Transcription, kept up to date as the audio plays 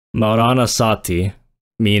Maranasati,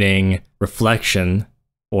 meaning reflection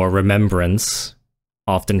or remembrance,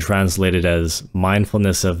 often translated as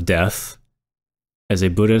mindfulness of death, is a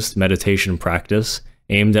Buddhist meditation practice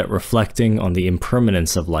aimed at reflecting on the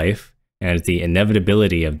impermanence of life and the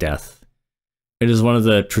inevitability of death. It is one of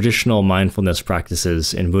the traditional mindfulness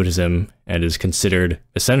practices in Buddhism and is considered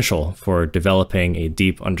essential for developing a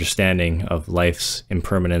deep understanding of life's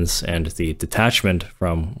impermanence and the detachment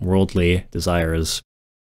from worldly desires.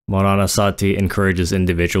 Maranasati encourages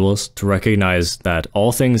individuals to recognize that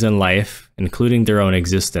all things in life, including their own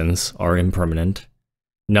existence, are impermanent.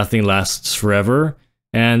 Nothing lasts forever,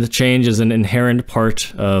 and change is an inherent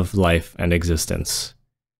part of life and existence.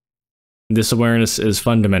 This awareness is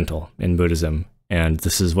fundamental in Buddhism, and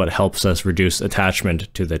this is what helps us reduce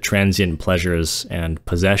attachment to the transient pleasures and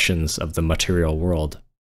possessions of the material world.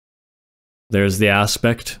 There's the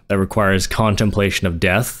aspect that requires contemplation of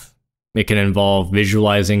death. It can involve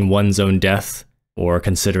visualizing one's own death or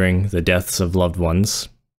considering the deaths of loved ones.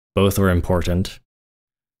 Both are important.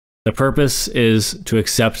 The purpose is to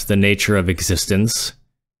accept the nature of existence,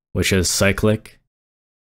 which is cyclic,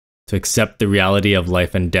 to accept the reality of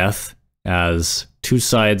life and death as two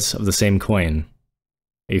sides of the same coin,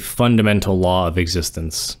 a fundamental law of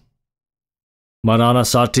existence.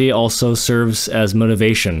 Maranasati also serves as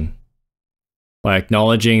motivation. By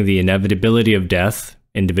acknowledging the inevitability of death,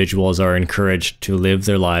 individuals are encouraged to live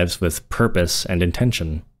their lives with purpose and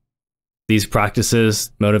intention. These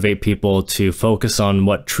practices motivate people to focus on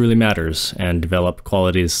what truly matters and develop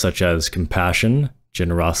qualities such as compassion,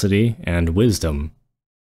 generosity, and wisdom.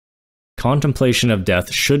 Contemplation of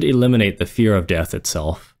death should eliminate the fear of death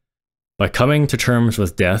itself. By coming to terms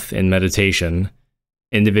with death in meditation,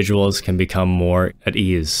 individuals can become more at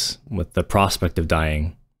ease with the prospect of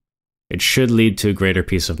dying. It should lead to greater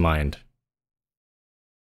peace of mind.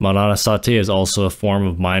 Maranasati is also a form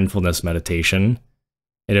of mindfulness meditation.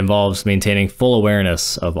 It involves maintaining full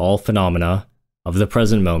awareness of all phenomena of the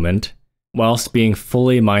present moment, whilst being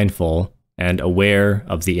fully mindful and aware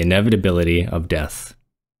of the inevitability of death,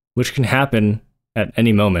 which can happen at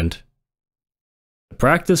any moment. The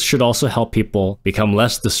practice should also help people become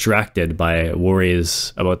less distracted by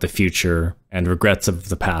worries about the future and regrets of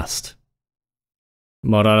the past.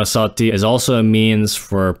 Maranasati is also a means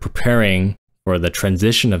for preparing for the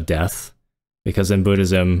transition of death, because in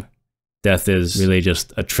Buddhism, death is really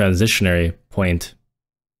just a transitionary point,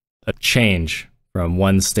 a change from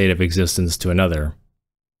one state of existence to another.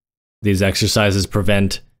 These exercises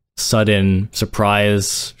prevent sudden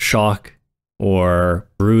surprise, shock, or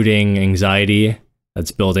brooding anxiety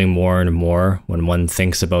that's building more and more when one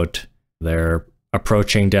thinks about their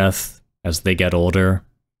approaching death as they get older,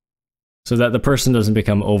 so that the person doesn't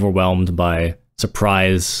become overwhelmed by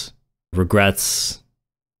surprise, regrets,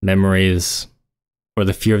 memories, or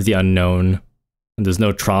the fear of the unknown, and there's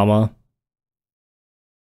no trauma.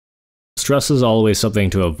 Stress is always something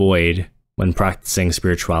to avoid when practicing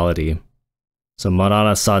spirituality. So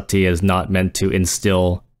Maranasati is not meant to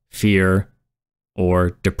instill fear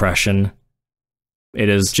or depression. It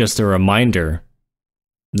is just a reminder.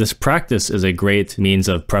 This practice is a great means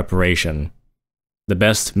of preparation, the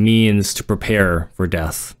best means to prepare for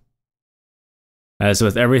death. As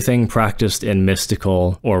with everything practiced in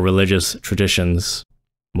mystical or religious traditions,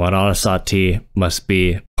 Maranasati must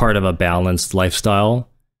be part of a balanced lifestyle.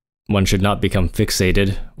 One should not become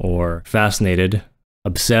fixated or fascinated,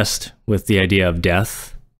 obsessed with the idea of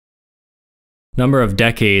death. A number of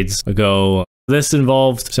decades ago, this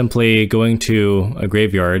involved simply going to a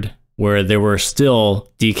graveyard where there were still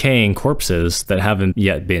decaying corpses that haven't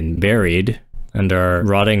yet been buried and are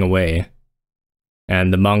rotting away.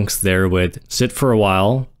 And the monks there would sit for a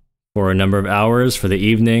while, for a number of hours for the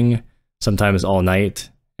evening, sometimes all night,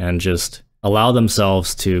 and just allow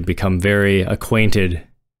themselves to become very acquainted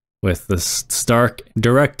with this stark,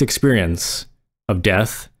 direct experience of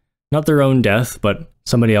death. Not their own death, but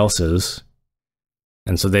somebody else's.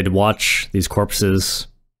 And so they'd watch these corpses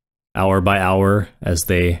hour by hour as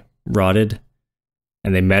they rotted,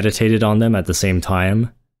 and they meditated on them at the same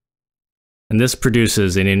time. And this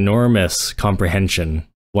produces an enormous comprehension.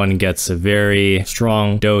 One gets a very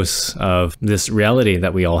strong dose of this reality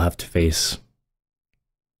that we all have to face.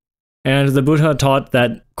 And the Buddha taught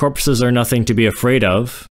that corpses are nothing to be afraid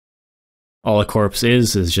of. All a corpse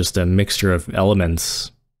is just a mixture of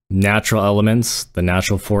elements. Natural elements, the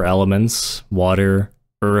natural four elements: water,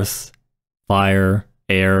 earth, fire,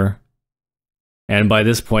 air. And by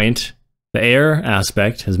this point, the air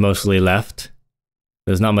aspect has mostly left.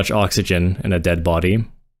 There's not much oxygen in a dead body.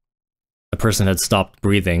 The person had stopped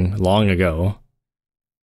breathing long ago.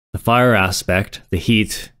 The fire aspect, the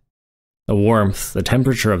heat, the warmth, the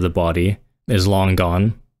temperature of the body is long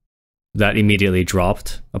gone. That immediately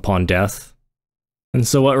dropped upon death. And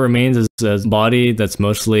so what remains is a body that's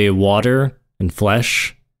mostly water and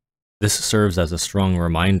flesh. This serves as a strong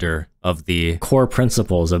reminder of the core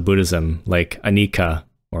principles of Buddhism, like anicca,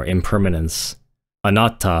 or impermanence,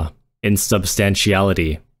 anatta,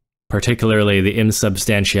 insubstantiality, particularly the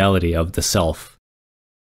insubstantiality of the self.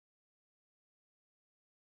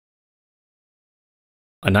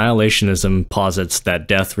 Annihilationism posits that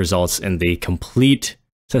death results in the complete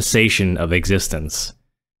cessation of existence.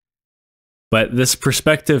 But this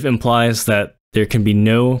perspective implies that there can be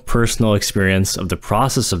no personal experience of the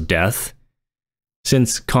process of death,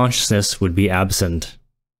 since consciousness would be absent.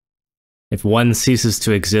 If one ceases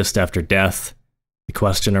to exist after death, the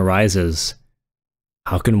question arises,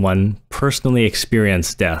 how can one personally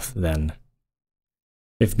experience death then?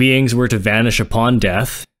 If beings were to vanish upon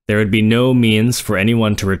death, there would be no means for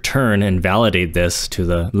anyone to return and validate this to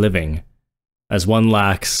the living, as one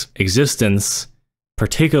lacks existence,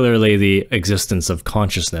 particularly the existence of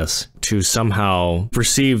consciousness, to somehow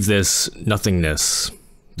perceive this nothingness,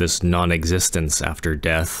 this non-existence after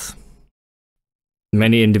death.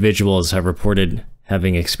 Many individuals have reported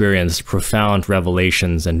having experienced profound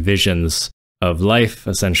revelations and visions of life,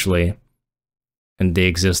 essentially, and the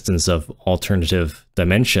existence of alternative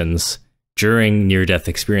dimensions during near-death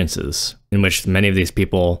experiences, in which many of these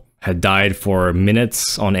people had died for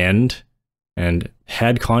minutes on end and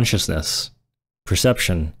had consciousness,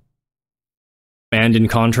 perception. And in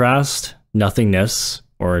contrast, nothingness,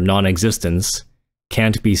 or non-existence,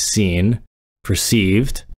 can't be seen,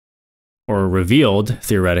 perceived, or revealed,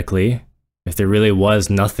 theoretically, if there really was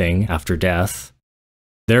nothing after death.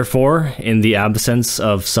 Therefore, in the absence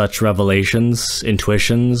of such revelations,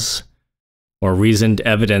 intuitions, or reasoned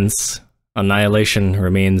evidence, annihilation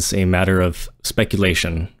remains a matter of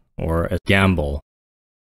speculation, or a gamble.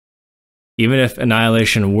 Even if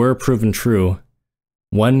annihilation were proven true,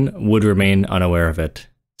 one would remain unaware of it,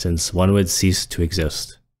 since one would cease to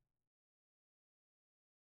exist.